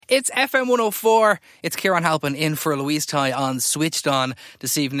It's FM 104. It's Kieran Halpin in for Louise Ty on Switched On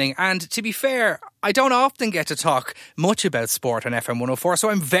this evening. And to be fair, I don't often get to talk much about sport on FM 104, so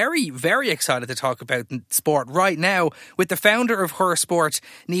I'm very, very excited to talk about sport right now with the founder of HerSport,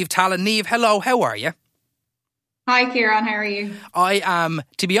 Niamh Tallon. Niamh, hello, how are you? Hi Kieran, how are you? I am,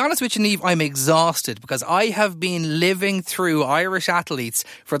 to be honest with you, Niamh, I'm exhausted because I have been living through Irish athletes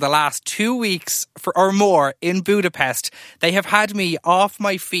for the last 2 weeks or more in Budapest. They have had me off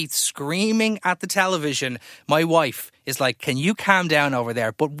my feet screaming at the television. My wife is like, can you calm down over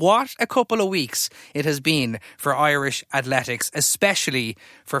there? But what a couple of weeks it has been for Irish athletics, especially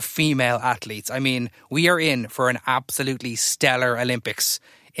for female athletes. I mean, we are in for an absolutely stellar Olympics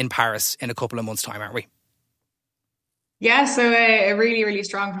in Paris in a couple of months' time, aren't we? Yeah, so a really, really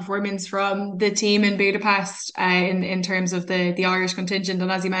strong performance from the team in Budapest in terms of the Irish contingent.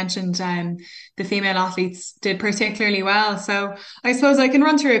 And as you mentioned, the female athletes did particularly well. So I suppose I can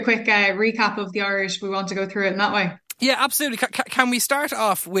run through a quick recap of the Irish. We want to go through it in that way. Yeah, absolutely. Can we start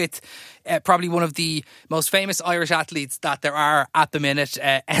off with probably one of the most famous Irish athletes that there are at the minute,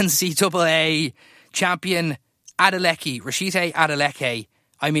 NCAA champion Rashida Adeleke.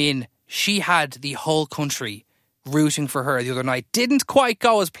 I mean, she had the whole country rooting for her the other night. Didn't quite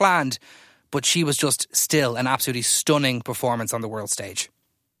go as planned, but she was just still an absolutely stunning performance on the world stage.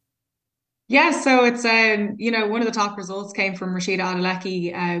 Yeah, so it's one of the top results came from Rashida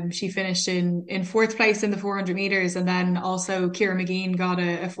Adeleke. She finished in fourth place in the 400 meters, and then also Ciara Mageean got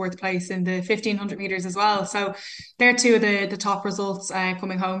a fourth place in the 1500 meters as well. So they're two of the top results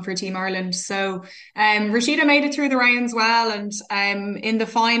coming home for Team Ireland. So Rashida made it through the rounds well, and in the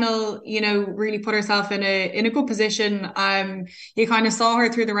final, really put herself in a good position. You kind of saw her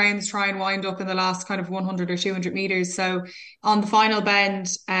through the rounds try and wind up in the last kind of 100 or 200 meters. So on the final bend,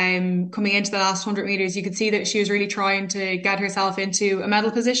 coming into the last 100 meters, you could see that she was really trying to get herself into a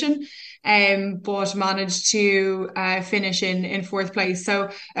medal position, but managed to finish in fourth place. So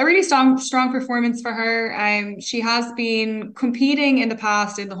a really strong performance for her. She has been competing in the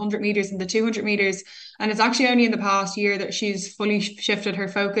past in the 100 meters and the 200 meters, and it's actually only in the past year that she's fully shifted her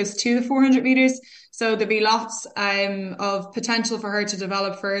focus to the 400 meters. So there'll be lots of potential for her to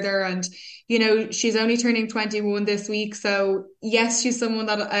develop further. And, she's only turning 21 this week. So yes, she's someone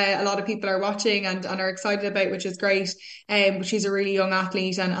that a lot of people are watching and are excited about, which is great. But she's a really young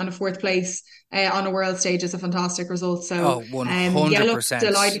athlete, and a fourth place on a world stage is a fantastic result. So 100%.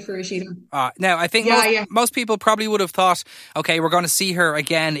 Delighted for Rashida. Now, I think most people probably would have thought, okay, we're going to see her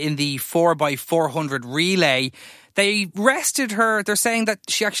again in the 4x400 relay. They rested her. They're saying that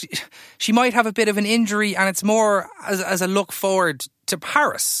she might have a bit of an injury, and it's more as a look forward to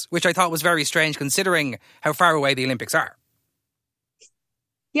Paris, which I thought was very strange considering how far away the Olympics are.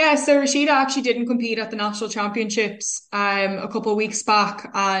 Yeah, so Rashida actually didn't compete at the national championships a couple of weeks back,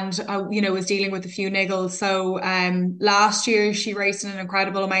 and was dealing with a few niggles. So last year she raced an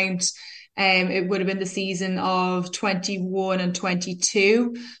incredible amount. It would have been the season of 21 and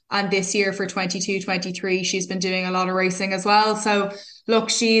 22, and this year for 22-23 she's been doing a lot of racing as well. So look,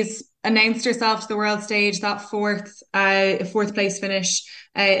 she's announced herself to the world stage. That fourth place finish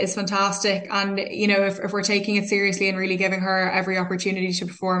is fantastic, and if we're taking it seriously and really giving her every opportunity to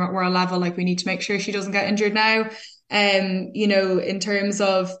perform at world level, like, we need to make sure she doesn't get injured now. In terms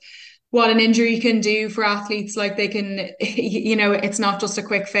of what an injury can do for athletes, like, they can, it's not just a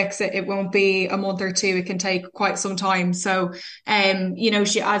quick fix. It won't be a month or two. It can take quite some time. So,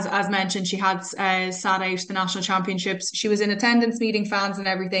 she, as mentioned, she had sat out the national championships. She was in attendance, meeting fans and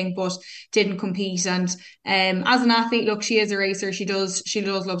everything, but didn't compete. And as an athlete, look, she is a racer. She does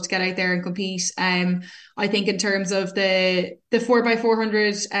love to get out there and compete. I think in terms of the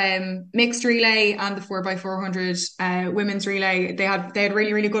 4x400 mixed relay and the 4x400 women's relay, they had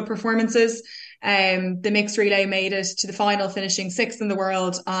really, really good performances. The mixed relay made it to the final, finishing 6th in the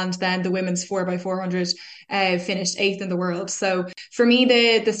world, and then the women's 4x400 finished 8th in the world. So for me,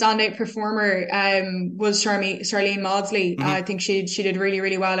 the standout performer was Charlene Maudsley. Mm-hmm. I think she did really,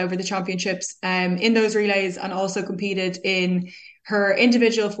 really well over the championships in those relays, and also competed in her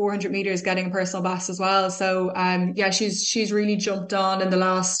individual 400 meters, getting a personal best as well. So she's really jumped on in the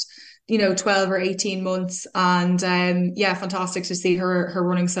last 12 or 18 months, and fantastic to see her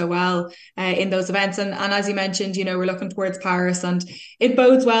running so well in those events. And as you mentioned, we're looking towards Paris, and it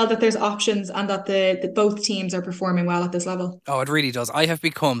bodes well that there's options, and that both teams are performing well at this level. Oh, it really does. I have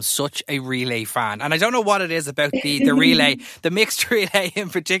become such a relay fan, and I don't know what it is about the relay, the mixed relay in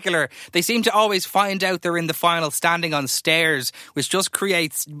particular. They seem to always find out they're in the final standing on stairs, which just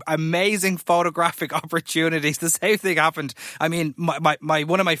creates amazing photographic opportunities. The same thing happened. I mean, my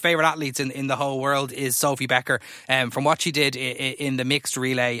one of my favourite athletes in the whole world is Sophie Becker. From what she did in the mixed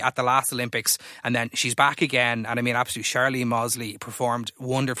relay at the last Olympics, and then she's back again. And I mean, absolutely, Charlene Mosley performed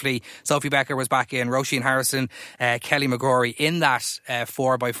wonderfully. Sophie Becker was back in. Roisin Harrison, Kelly McGrory in that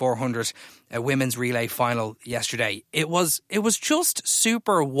 4x400 women's relay final yesterday. It was just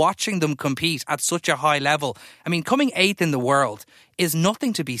super watching them compete at such a high level. I mean, coming 8th in the world is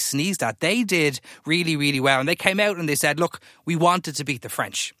nothing to be sneezed at. They did really, really well. And they came out and they said, look, we wanted to beat the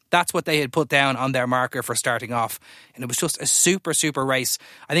French. That's what they had put down on their marker for starting off. And it was just a super, super race.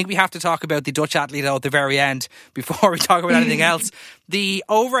 I think we have to talk about the Dutch athlete though at the very end before we talk about anything else. The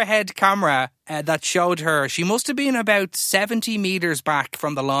overhead camera that showed her, she must have been about 70 metres back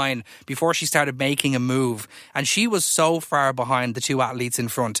from the line before she started making a move. And she was so far behind the two athletes in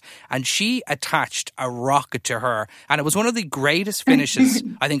front. And she attached a rocket to her. And it was one of the greatest finishes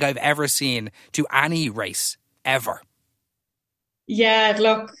I think I've ever seen to any race ever. Yeah,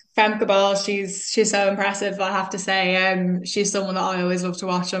 look, Femke Ball, she's so impressive, I have to say. She's someone that I always love to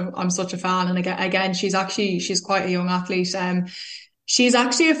watch. I'm such a fan. And again, she's quite a young athlete. She's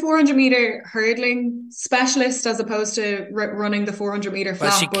actually a 400 meter hurdling specialist as opposed to running the 400 meter flat.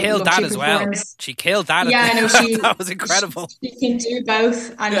 Well, she killed that as well. She killed that. Yeah, I know. That was incredible. She can do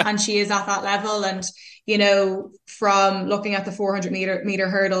both, and she is at that level. And you know, from looking at the 400 meter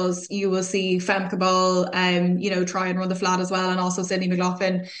hurdles, you will see Femke Ball, try and run the flat as well, and also Sydney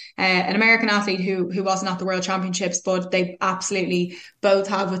McLaughlin, an American athlete who wasn't at the World Championships, but they absolutely both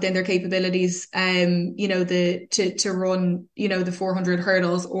have within their capabilities, to run, the 400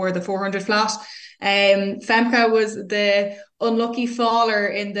 hurdles or the 400 flat. Femke was the unlucky faller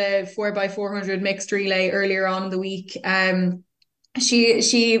in the 4x400 mixed relay earlier on in the week.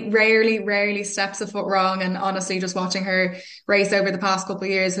 She rarely steps a foot wrong, and honestly, just watching her race over the past couple of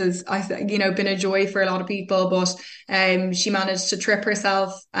years has, been a joy for a lot of people. But she managed to trip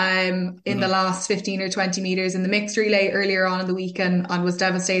herself in the last 15 or 20 meters in the mixed relay earlier on in the week, and was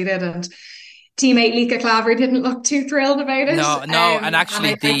devastated. And teammate Lika Klaver didn't look too thrilled about it. No, and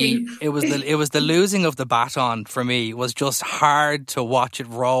actually it was the losing of the baton for me was just hard to watch it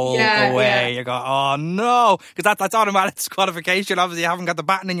roll away. Yeah. You go, oh no, because that's automatic disqualification. Obviously, you haven't got the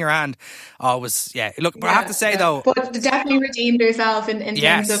baton in your hand. Oh, it was Look, but I have to say though, but definitely redeemed herself in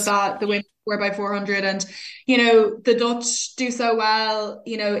terms of that the women 4x400, and the Dutch do so well,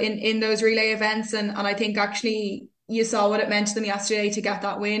 in those relay events, and I think actually you saw what it meant to them yesterday to get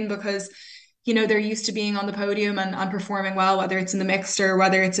that win, because they're used to being on the podium and performing well, whether it's in the mixed or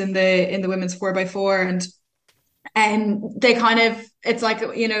whether it's in the women's 4x4. And they kind of, it's like,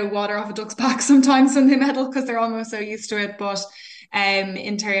 water off a duck's back sometimes when they medal, because they're almost so used to it. But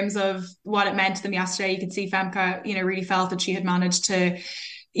in terms of what it meant to them yesterday, you could see Femke, really felt that she had managed to,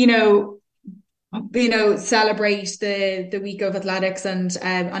 celebrate the week of athletics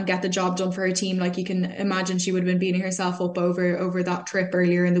and get the job done for her team. Like, you can imagine she would have been beating herself up over that trip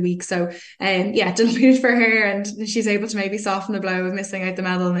earlier in the week. So delighted for her, and she's able to maybe soften the blow of missing out the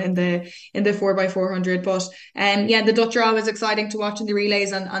medal in the 4x400. But the Dutch are always exciting to watch in the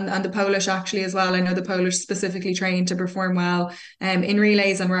relays, and the Polish actually as well. I know the Polish specifically trained to perform well in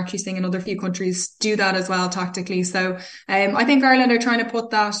relays, and we're actually seeing another few countries do that as well tactically. So I think Ireland are trying to put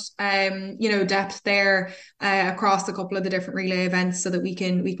that depth there across a couple of the different relay events so that we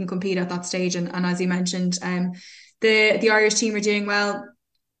can compete at that stage. And as you mentioned, the Irish team are doing well.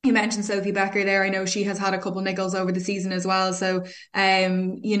 You mentioned Sophie Becker there. I know she has had a couple niggles over the season as well. So,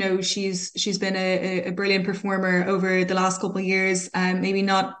 she's been a brilliant performer over the last couple of years. Maybe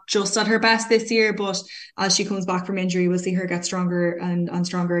not just at her best this year, but as she comes back from injury, we'll see her get stronger and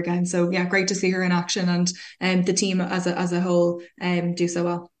stronger again. So yeah, great to see her in action, and the team as a whole do so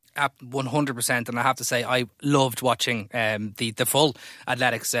well. 100%, and I have to say I loved watching the full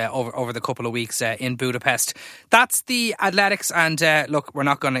athletics over the couple of weeks in Budapest. That's the athletics, and look, we're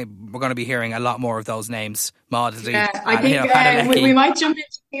going to be hearing a lot more of those names. Maudsley, I think we might jump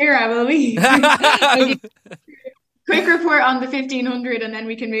into Ciara, will we? Quick report on the 1500, and then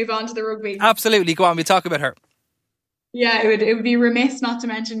we can move on to the rugby. Absolutely, go on. We'll talk about her. Yeah, it would be remiss not to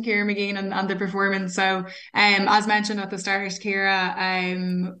mention Ciara Mageean and the performance. So, as mentioned at the start,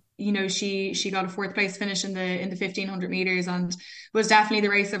 Ciara, she got a fourth place finish in the 1500 meters, and was definitely the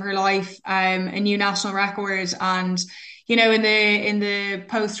race of her life. A new national record, and in the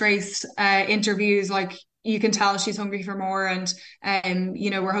post race interviews, like, you can tell she's hungry for more, and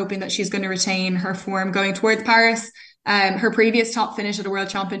we're hoping that she's going to retain her form going towards Paris. Her previous top finish at the World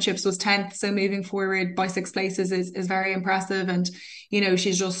Championships was 10th, so moving forward by 6 places is very impressive. And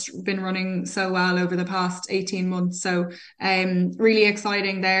she's just been running so well over the past 18 months, so really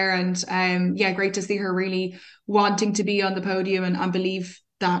exciting there. And great to see her really wanting to be on the podium and believe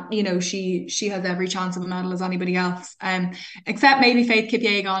that, you know, she has every chance of a medal as anybody else. Except maybe Faith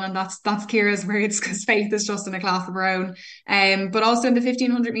Kipyegon, and that's Ciara's words, because Faith is just in a class of her own. But also in the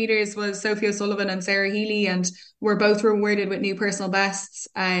 1500 meters was Sophie O'Sullivan and Sarah Healy, and were both rewarded with new personal bests.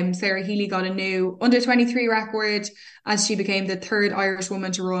 Sarah Healy got a new under 23 record, as she became the third Irish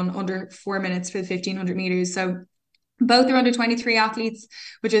woman to run under 4 minutes for the 1500 meters. So both are under 23 athletes,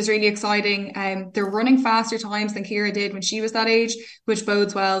 which is really exciting. They're running faster times than Ciara did when she was that age, which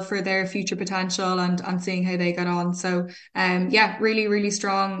bodes well for their future potential and seeing how they get on. So, yeah, really, really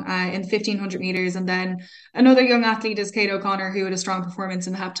strong in 1500 meters. And then another young athlete is Kate O'Connor, who had a strong performance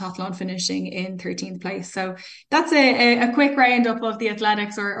in the heptathlon, finishing in 13th place. So that's a quick roundup of the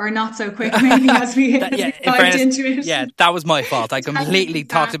athletics, or not so quick, maybe, as we dived into it. Yeah, that was my fault. I completely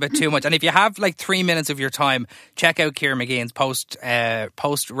talked about too much. And if you have like 3 minutes of your time, check out Ciara McGeehan's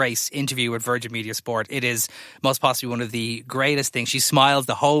post-race interview with Virgin Media Sport. It is most possibly one of the greatest things. She smiles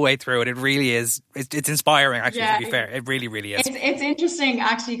the whole way through it. It really is. It's inspiring, actually, to be fair. It really, really is. It's interesting,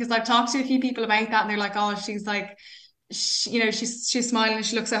 actually, because I've talked to a few people about that, and they're like, oh, she's like, you know, she's smiling and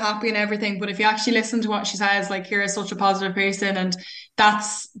she looks so happy and everything. But if you actually listen to what she says, like, Ciara's such a positive person, and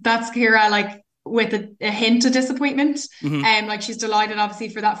that's Ciara, like, with a hint of disappointment. Like, she's delighted obviously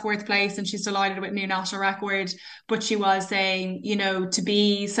for that 4th place, and she's delighted with new national record, but she was saying, you know, to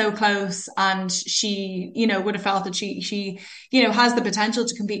be so close, and she, you know, would have felt that she you know, has the potential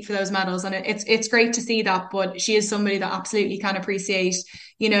to compete for those medals. And it's great to see that. But she is somebody that absolutely can appreciate,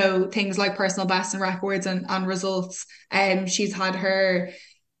 you know, things like personal bests and records and results. She's had her,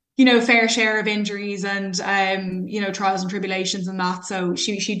 you know, fair share of injuries and, you know, trials and tribulations and that. So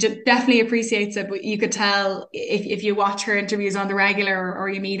she definitely appreciates it. But you could tell if you watch her interviews on the regular, or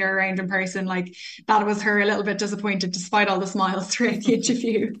you meet her around in person, like, that was her a little bit disappointed, despite all the smiles throughout the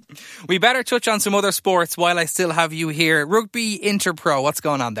interview. We better touch on some other sports while I still have you here. Rugby Interpro, what's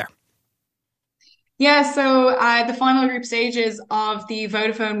going on there? Yeah, so the final group stages of the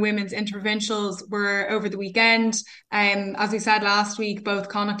Vodafone Women's Interprovincials were over the weekend. As we said last week, both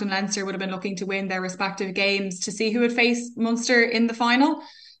Connacht and Leinster would have been looking to win their respective games to see who would face Munster in the final.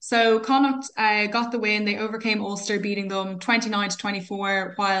 So Connacht got the win. They overcame Ulster, beating them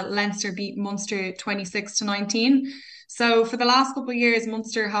 29-24, while Leinster beat Munster 26-19. So for the last couple of years,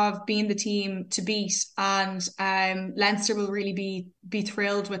 Munster have been the team to beat, and Leinster will really be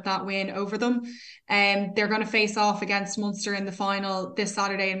thrilled with that win over them. They're going to face off against Munster in the final this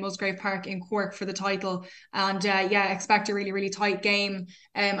Saturday in Musgrave Park in Cork for the title. And expect a really, really tight game,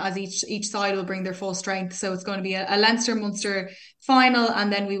 as each side will bring their full strength. So it's going to be a Leinster-Munster final,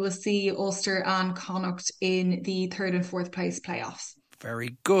 and then we will see Ulster and Connacht in the 3rd and 4th place playoffs.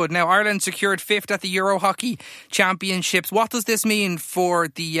 Very good. Now, Ireland secured 5th at the Euro Hockey Championships. What does this mean for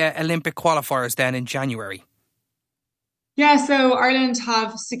the Olympic qualifiers then in January? Yeah, so Ireland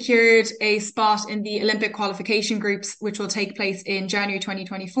have secured a spot in the Olympic qualification groups, which will take place in January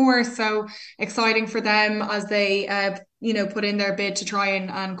 2024. So exciting for them as they put in their bid to try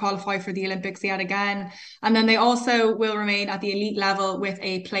and qualify for the Olympics yet again. And then they also will remain at the elite level with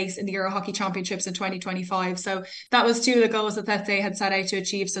a place in the Euro Hockey Championships in 2025. So that was 2 of the goals that they had set out to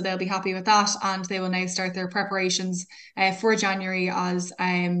achieve. So they'll be happy with that, and they will now start their preparations for January as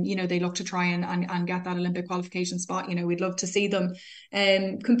they look to try and get that Olympic qualification spot. You know, we'd love to see them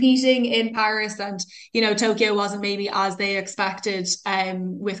competing in Paris, and Tokyo wasn't maybe as they expected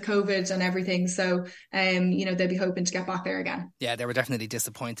with COVID and everything. So they'll be hoping to get back there again. Yeah, they were definitely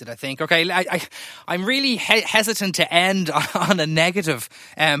disappointed, I think. Okay, I'm really hesitant to end on a negative,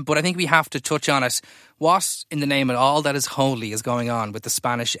 but I think we have to touch on it. What, in the name of all that is holy, is going on with the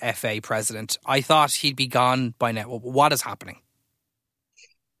Spanish FA president? I thought he'd be gone by now. What is happening?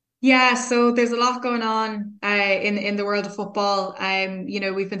 Yeah, so there's a lot going on in the world of football.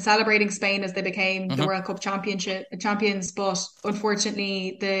 We've been celebrating Spain as they became the World Cup champions, but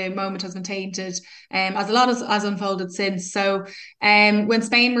unfortunately the moment has been tainted, as a lot has unfolded since. So when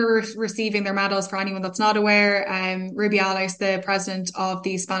Spain were receiving their medals, for anyone that's not aware, Rubiales, the president of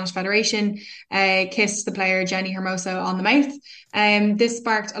the Spanish Federation, kissed the player Jenny Hermoso on the mouth. This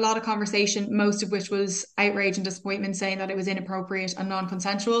sparked a lot of conversation, most of which was outrage and disappointment, saying that it was inappropriate and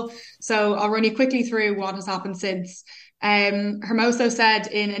non-consensual. So I'll run you quickly through what has happened since. Hermoso said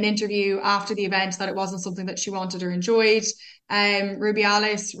in an interview after the event that it wasn't something that she wanted or enjoyed.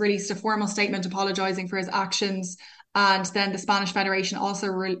 Rubiales released a formal statement apologising for his actions. And then the Spanish Federation also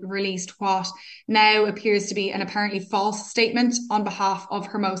released what now appears to be an apparently false statement on behalf of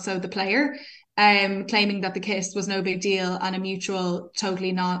Hermoso, the player. claiming that the kiss was no big deal and a mutual,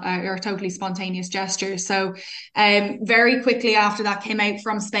 totally not or totally spontaneous gesture. So very quickly after that came out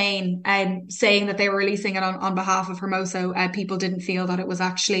from Spain, saying that they were releasing it on behalf of Hermoso. People didn't feel that it was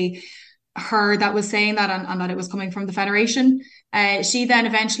actually her that was saying that, and that it was coming from the federation. She then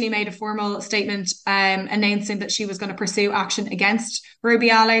eventually made a formal statement announcing that she was going to pursue action against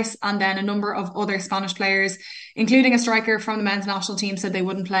Rubiales, and then a number of other Spanish players, including a striker from the men's national team, said they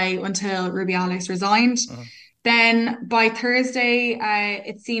wouldn't play until Rubiales resigned. Then by Thursday,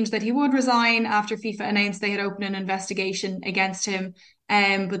 it seemed that he would resign after FIFA announced they had opened an investigation against him.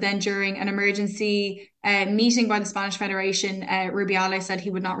 But then during an emergency meeting by the Spanish Federation, Rubiales said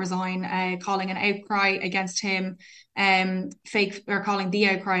he would not resign, calling an outcry against him calling the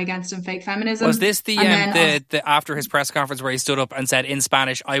outcry against him fake feminism. Was this the after his press conference where he stood up and said in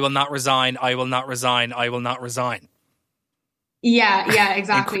Spanish, "I will not resign, I will not resign, I will not resign"? Yeah,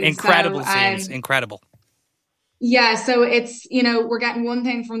 exactly. Incredible scenes, incredible. Yeah, so it's, we're getting one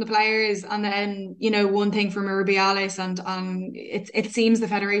thing from the players and then, one thing from Rubiales, and it seems the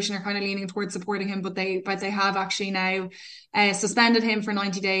federation are kind of leaning towards supporting him, but they have actually now suspended him for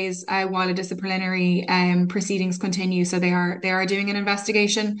 90 days while the disciplinary proceedings continue. So they are doing an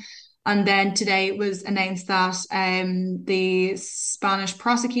investigation. And then today it was announced that the Spanish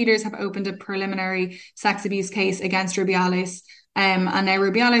prosecutors have opened a preliminary sex abuse case against Rubiales. And now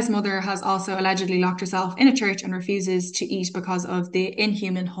Rubiales' mother has also allegedly locked herself in a church and refuses to eat because of the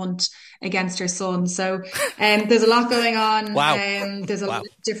inhuman hunt against her son. So there's a lot going on. Wow. There's a lot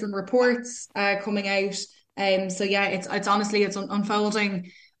of different reports coming out. So yeah, it's honestly, it's unfolding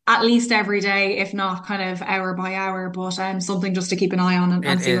at least every day, if not kind of hour by hour, but something just to keep an eye on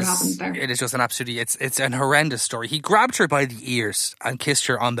and see what happens there. It is just an absolutely, it's an horrendous story. He grabbed her by the ears and kissed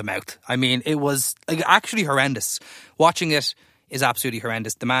her on the mouth. I mean, it was actually horrendous. Watching it is absolutely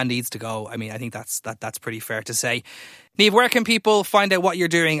horrendous. The man needs to go. I mean, I think that's pretty fair to say. Niamh, where can people find out what you're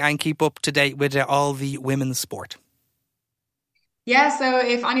doing and keep up to date with all the women's sport? Yeah, so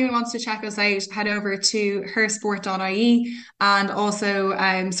if anyone wants to check us out, head over to HerSport.ie and also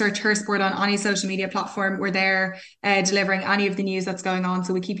search HerSport on any social media platform. We're there delivering any of the news that's going on.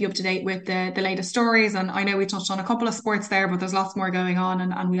 So we keep you up to date with the latest stories. And I know we touched on a couple of sports there, but there's lots more going on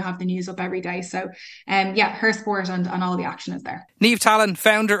and we have the news up every day. So yeah, HerSport and all the action is there. Niamh Tallon,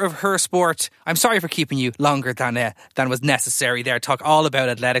 founder of HerSport. I'm sorry for keeping you longer than was necessary there. Talk all about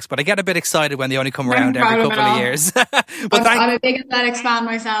athletics, but I get a bit excited when they only come around every couple of years. But I'm a big athletics fan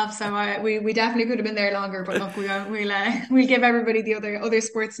myself, so we definitely could have been there longer. But look, we'll give everybody the other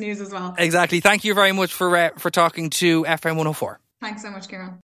sports news as well. Exactly. Thank you very much for talking to FM 104. Thanks so much, Kieran.